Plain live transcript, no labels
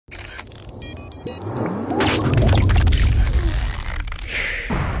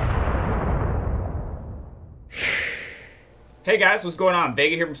Hey guys, what's going on?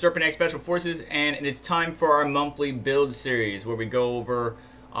 Vega here from SerpentX Special Forces, and it's time for our monthly build series where we go over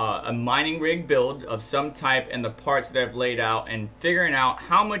a mining rig build of some type and the parts that I've laid out and figuring out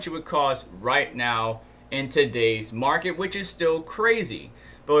how much it would cost right now in today's market, which is still crazy.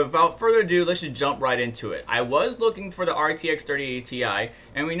 But without further ado, let's just jump right into it. I was looking for the RTX 3080 Ti,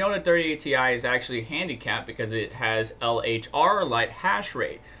 and we know that 3080 Ti is actually handicapped because it has LHR, light hash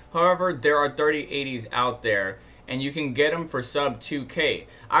rate. However, there are 3080s out there, and you can get them for sub 2K.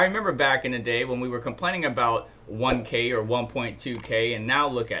 I remember back in the day when we were complaining about 1K or 1.2K, and now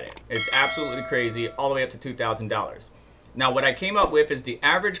look at it. It's absolutely crazy, all the way up to $2,000. Now what I came up with is the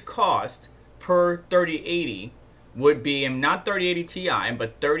average cost per 3080 would be, and not 3080 Ti,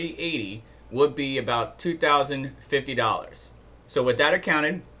 but 3080 would be about $2,050. So with that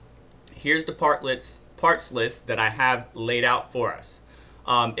accounted, here's the parts list that I have laid out for us.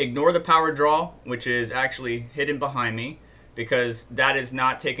 Ignore the power draw, which is actually hidden behind me, because that is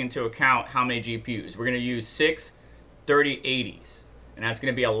not taking into account how many GPUs. We're going to use 6 3080s, and that's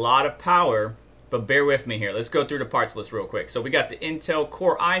going to be a lot of power, but bear with me here. Let's go through the parts list real quick. So we got the Intel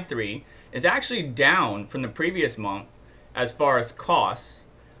Core i3. It's actually down from the previous month as far as costs,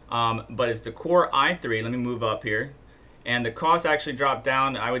 but it's the Core i3. Let me move up here. And the cost actually dropped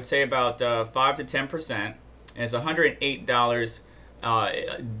down, I would say about 5 to 10%, and it's $108.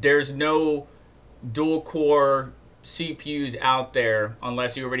 There's no dual core CPUs out there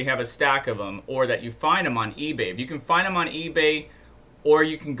unless you already have a stack of them, or that you find them on eBay. If you can find them on eBay, or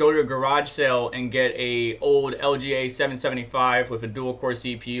you can go to a garage sale and get a old LGA 775 with a dual core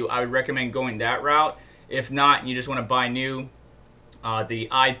CPU, I would recommend going that route. If not, you just want to buy new, the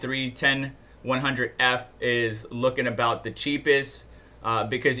i3 10100F is looking about the cheapest.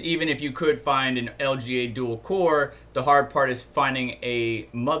 Because even if you could find an LGA dual core, the hard part is finding a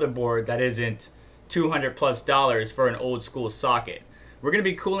motherboard that isn't $200+ for an old school socket. We're going to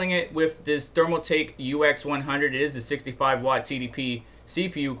be cooling it with this Thermaltake UX100. It is a 65 watt TDP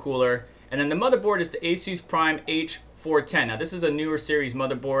CPU cooler. And then the motherboard is the Asus Prime H410. Now this is a newer series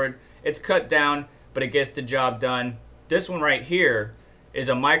motherboard. It's cut down, but it gets the job done. This one right here is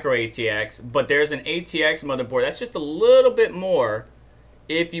a micro ATX, but there's an ATX motherboard that's just a little bit more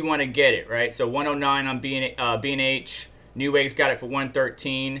if you want to get it, right? So 109 on B&H. Newegg's got it for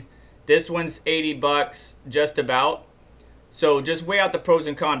 113. This one's 80 bucks, just about. So just weigh out the pros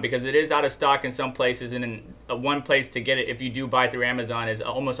and cons, because it is out of stock in some places, and in one place to get it, if you do buy through Amazon, is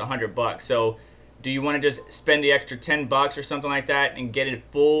almost 100 bucks. So do you want to just spend the extra 10 bucks or something like that and get a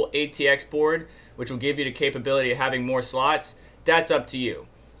full ATX board, which will give you the capability of having more slots? That's up to you.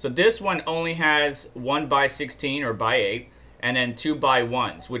 So this one only has 1x16 or by 8. And then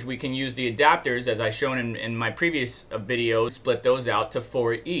 2x1s, which we can use the adapters, as I shown in my previous video, split those out to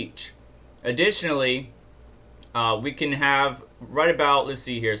 4 each. Additionally, we can have right about, let's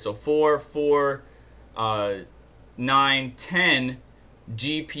see here, so 4, 9, 10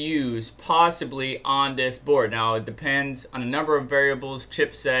 GPUs possibly on this board. Now it depends on a number of variables,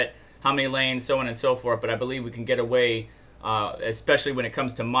 chipset, how many lanes, so on and so forth, but I believe we can get away, especially when it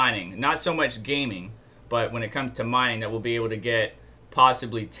comes to mining. Not so much gaming, but when it comes to mining, that we'll be able to get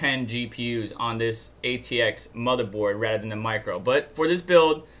possibly 10 GPUs on this ATX motherboard rather than the micro. But for this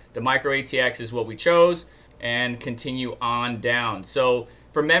build, the micro ATX is what we chose, and continue on down. So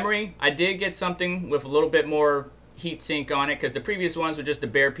for memory, I did get something with a little bit more heat sink on it, because the previous ones were just the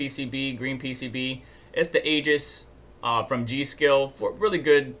bare PCB, green PCB. It's the Aegis from G.Skill for really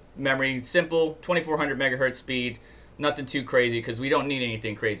good memory, simple 2400 megahertz speed. Nothing too crazy, because we don't need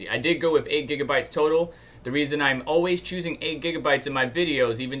anything crazy. I did go with 8 gigabytes total. The reason I'm always choosing 8 gigabytes in my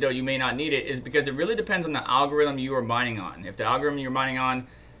videos, even though you may not need it, is because it really depends on the algorithm you are mining on. If the algorithm you're mining on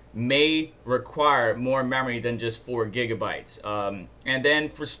may require more memory than just 4 gigabytes. And then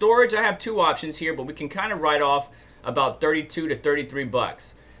for storage, I have 2 options here, but we can kind of write off about 32 to 33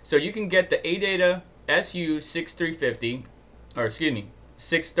 bucks. So you can get the ADATA SU6350, or excuse me,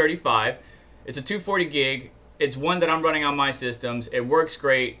 635. It's a 240 gig. It's one that I'm running on my systems. It works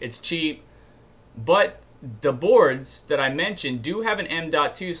great. It's cheap. But the boards that I mentioned do have an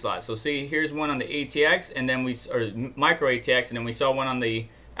M.2 slot. So see, here's one on the ATX, and then micro ATX, and then we saw one on the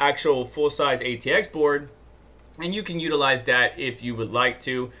actual full-size ATX board. And you can utilize that if you would like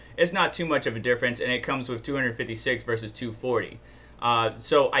to. It's not too much of a difference, and it comes with 256 versus 240.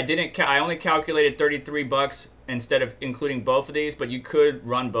 So I only calculated 33 bucks instead of including both of these, but you could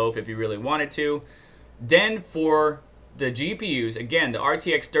run both if you really wanted to. Then for the GPUs, again, the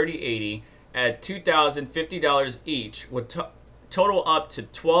RTX 3080 at $2,050 each would total up to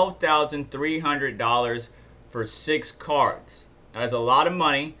 $12,300 for 6 cards. Now, that's a lot of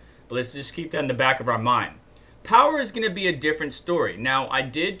money, but let's just keep that in the back of our mind. Power is going to be a different story. Now, I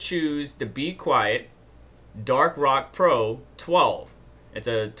did choose the Be Quiet Dark Rock Pro 12. It's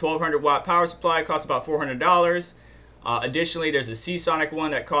a 1200 watt power supply, costs about $400. Additionally, there's a Seasonic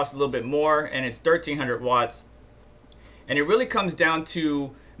one that costs a little bit more, and it's 1300 watts. And it really comes down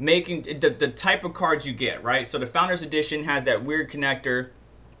to making the type of cards you get, right? So the Founders Edition has that weird connector.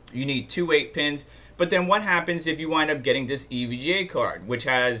 You need 2 8-pins. But then what happens if you wind up getting this EVGA card, which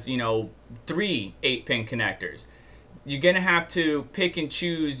has, you know, 3 8-pin connectors? You're going to have to pick and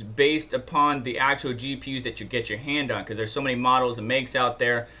choose based upon the actual GPUs that you get your hand on, because there's so many models and makes out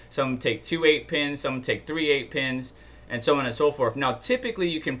there. Some take 2 8-pins, some take 3 8-pins, and so on and so forth. Now, typically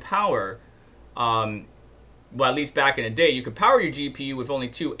you can power, well, at least back in the day, you could power your GPU with only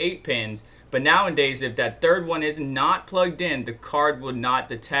 2 8-pins. But nowadays, if that third one is not plugged in, the card will not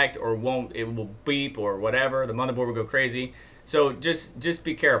detect, or it will beep or whatever. The motherboard will go crazy. So just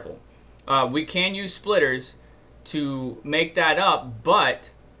be careful. We can use splitters to make that up,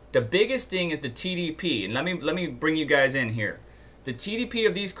 but the biggest thing is the TDP. And let me bring you guys in here. The TDP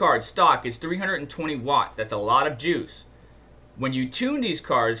of these cards stock is 320 watts. That's a lot of juice. When you tune these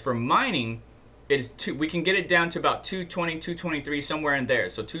cards for mining, we can get it down to about 220, 223, somewhere in there.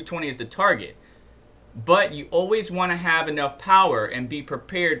 So 220 is the target. But you always want to have enough power and be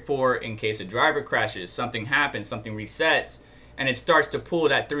prepared for, in case a driver crashes, something happens, something resets, and it starts to pull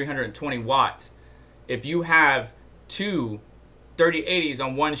that 320 watts. If you have 2 3080s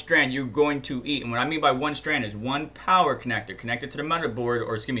on one strand, you're going to eat. And what I mean by one strand is one power connector connected to the motherboard,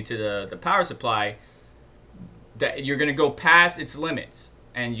 or excuse me, to the power supply, that you're going to go past its limits.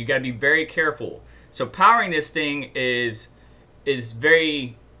 And you got to be very careful. So powering this thing is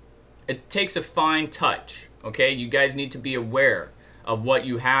very, it takes a fine touch, okay? You guys need to be aware of what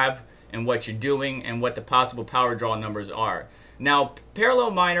you have and what you're doing and what the possible power draw numbers are. Now,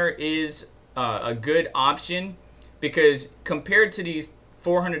 parallel miner is a good option, because compared to these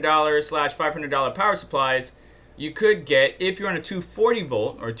 $400/ $500 power supplies, you could get, if you're on a 240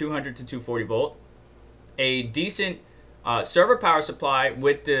 volt or 200 to 240 volt, a decent server power supply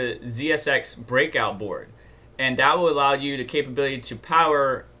with the ZSX breakout board, and that will allow you the capability to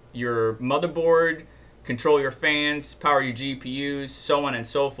power your motherboard, control your fans, power your GPUs, so on and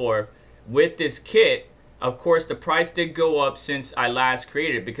so forth. With this kit, of course, the price did go up since I last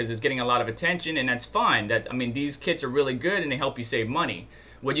created it, because it's getting a lot of attention, and that's fine. I mean, these kits are really good and they help you save money.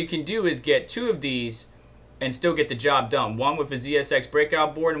 What you can do is get 2 of these and still get the job done. One with a ZSX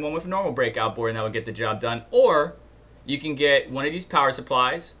breakout board and one with a normal breakout board, and that will get the job done. Or you can get one of these power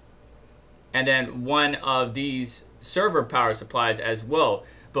supplies and then one of these server power supplies as well.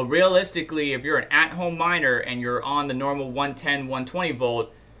 But realistically, if you're an at-home miner and you're on the normal 110, 120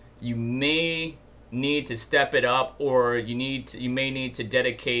 volt, you may need to step it up, or you may need to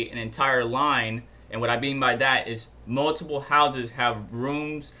dedicate an entire line. And what I mean by that is multiple houses have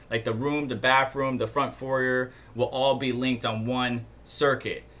rooms, like the room, the bathroom, the front foyer will all be linked on one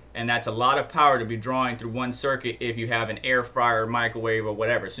circuit. And that's a lot of power to be drawing through one circuit if you have an air fryer, microwave, or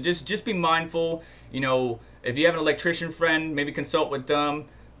whatever. So just be mindful. You know, if you have an electrician friend, maybe consult with them.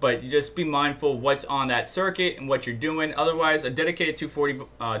 But just be mindful of what's on that circuit and what you're doing. Otherwise, a dedicated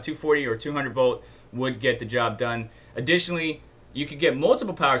 240 or 200 volt would get the job done. Additionally, you could get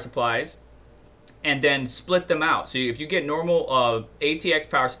multiple power supplies and then split them out. So if you get normal RTX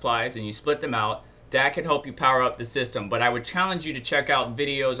power supplies and you split them out, that can help you power up the system. But I would challenge you to check out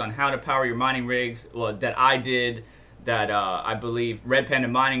videos on how to power your mining rigs, well, that I did, that I believe Red Panda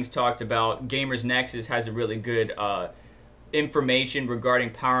Mining's talked about. Gamers Nexus has a really good information regarding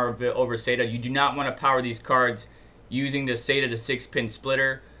power over SATA. You do not want to power these cards using the SATA to 6-pin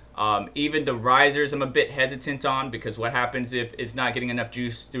splitter. Even the risers I'm a bit hesitant on, because what happens if it's not getting enough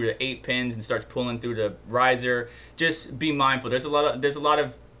juice through the 8 pins and starts pulling through the riser? Just be mindful. There's a lot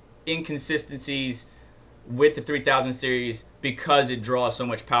of inconsistencies with the 3000 series because it draws so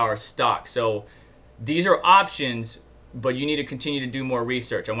much power stock. So these are options, but you need to continue to do more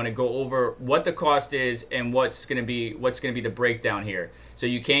research. I want to go over what the cost is and what's going to be the breakdown here. So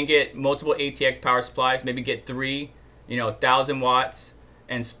you can get multiple RTX power supplies, maybe get 3, 1000 watts,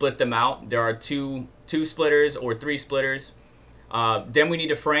 and split them out. There are two splitters or 3 splitters. Then we need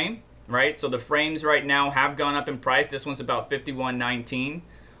a frame, right? So the frames right now have gone up in price. This one's about $51.19.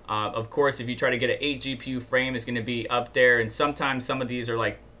 Of course, if you try to get an 8 GPU frame, it's going to be up there, and sometimes some of these are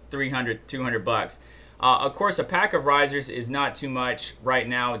like $300, $200. Of course, a pack of risers is not too much right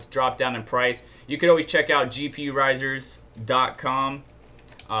now. It's dropped down in price. You could always check out gpurisers.com.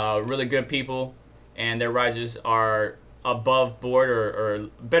 Really good people, and their risers are above board or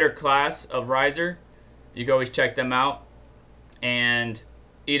better class of riser. You can always check them out. And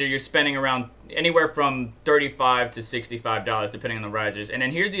either you're spending around anywhere from $35 to $65 depending on the risers. And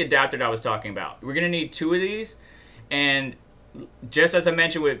then here's the adapter that I was talking about. We're gonna need 2 of these, and just as I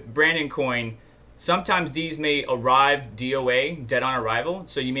mentioned with Brandon Coin, sometimes these may arrive DOA, dead on arrival,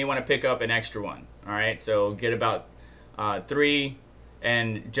 so you may want to pick up an extra one. All right, so get about 3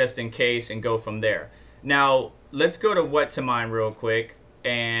 and just in case, and go from there. Now let's go to what to mine real quick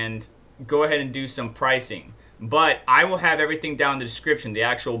and go ahead and do some pricing. But I will have everything down in the description, the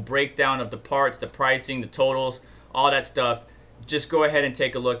actual breakdown of the parts, the pricing, the totals, all that stuff. Just go ahead and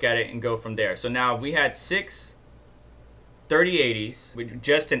take a look at it and go from there. So now we had 6 3080s, with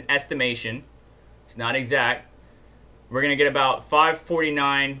just an estimation. It's not exact. We're gonna get about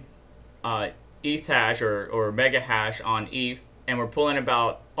 549 ETH hash or mega hash on ETH, and we're pulling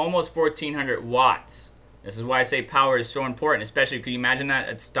about almost 1400 watts. This is why I say power is so important, especially, could you imagine that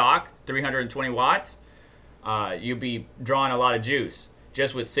at stock, 320 watts? You'd be drawing a lot of juice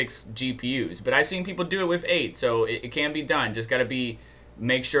just with 6 GPUs. But I've seen people do it with 8, so it can be done. Just gotta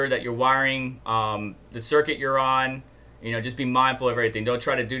make sure that you're wiring the circuit you're on. You know, just be mindful of everything. Don't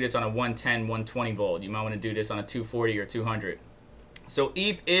try to do this on a 110, 120 volt. You might want to do this on a 240 or 200. So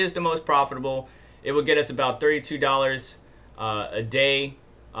ETH is the most profitable. It will get us about $32 a day,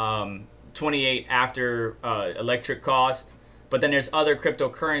 28 after electric cost. But then there's other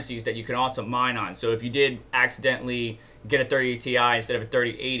cryptocurrencies that you can also mine on. So if you did accidentally get a 30 Ti instead of a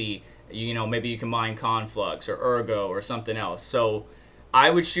 3080, you know, maybe you can mine Conflux or Ergo or something else. So I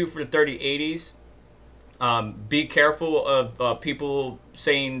would shoot for the 3080s. Be careful of people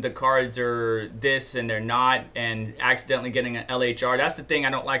saying the cards are this and they're not, and accidentally getting an LHR. That's the thing I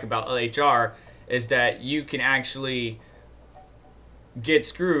don't like about LHR, is that you can actually get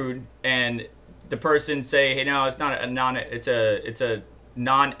screwed and the person say, hey, no, it's not it's a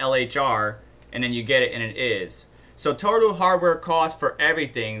non-LHR, and then you get it and it is. So total hardware cost for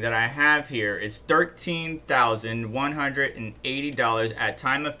everything that I have here is $13,180 at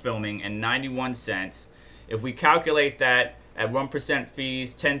time of filming and 91 cents. If we calculate that at 1%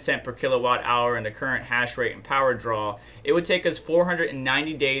 fees, 10 cents per kilowatt hour, and the current hash rate and power draw, it would take us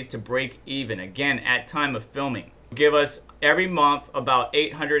 490 days to break even, again, at time of filming. Give us every month about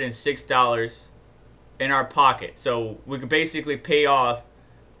 $806 in our pocket. So we could basically pay off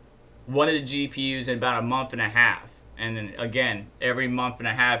one of the GPUs in about a month and a half. And then again, every month and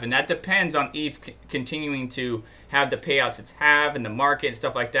a half. And that depends on ETH continuing to have the payouts it's have in the market and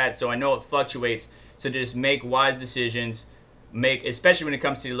stuff like that. So I know it fluctuates. So just make wise decisions, especially when it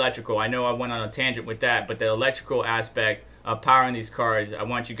comes to the electrical. I know I went on a tangent with that, but the electrical aspect of powering these cards, I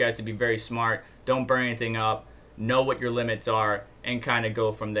want you guys to be very smart. Don't burn anything up. Know what your limits are and kind of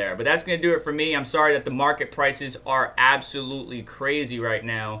go from there. But that's going to do it for me. I'm sorry that the market prices are absolutely crazy right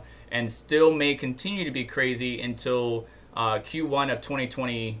now, and still may continue to be crazy until Q1 of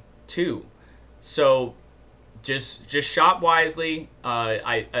 2022. So just shop wisely.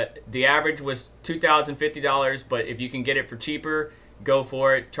 The average was $2,050, but if you can get it for cheaper, go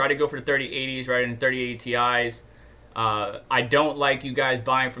for it. Try to go for the 3080s rather than 3080 Ti's. I don't like you guys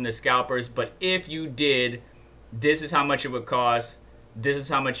buying from the scalpers, but if you did, this is how much it would cost, this is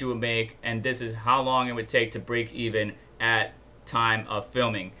how much you would make, and this is how long it would take to break even at time of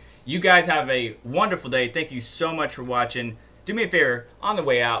filming. You guys have a wonderful day. Thank you so much for watching. Do me a favor, on the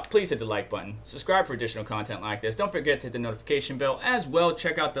way out, please hit the like button. Subscribe for additional content like this. Don't forget to hit the notification bell as well.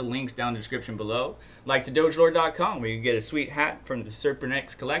 Check out the links down in the description below. Like to dogelord.com, where you can get a sweet hat from the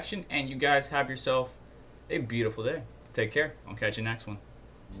SerpentX collection. And you guys have yourself a beautiful day. Take care. I'll catch you next one.